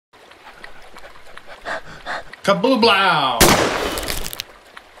Kablow!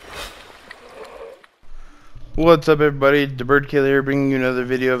 What's up, everybody? The Bird Killer here, bringing you another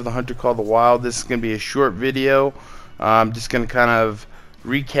video of the Hunter Call the Wild. This is going to be a short video. I'm just going to kind of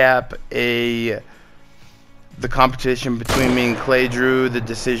recap the competition between me and Claydrew. The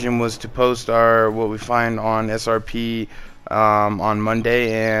decision was to post what we find on SRP on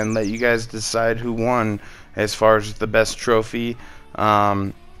Monday and let you guys decide who won as far as the best trophy.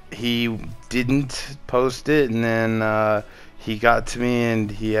 He didn't post it, and then he got to me and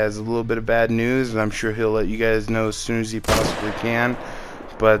he has a little bit of bad news, and I'm sure he'll let you guys know as soon as he possibly can.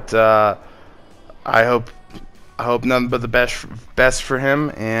 But I hope nothing but the best for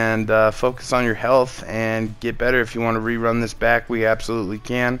him, and focus on your health and get better. If you want to rerun this back, we absolutely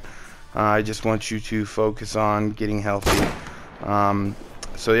can. I just want you to focus on getting healthy.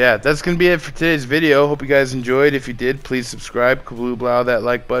 So yeah, that's gonna be it for today's video. Hope you guys enjoyed. If you did, please subscribe, kablow that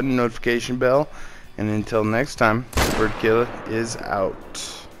like button, notification bell, and until next time, the Bird Killer is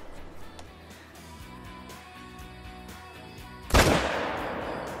out.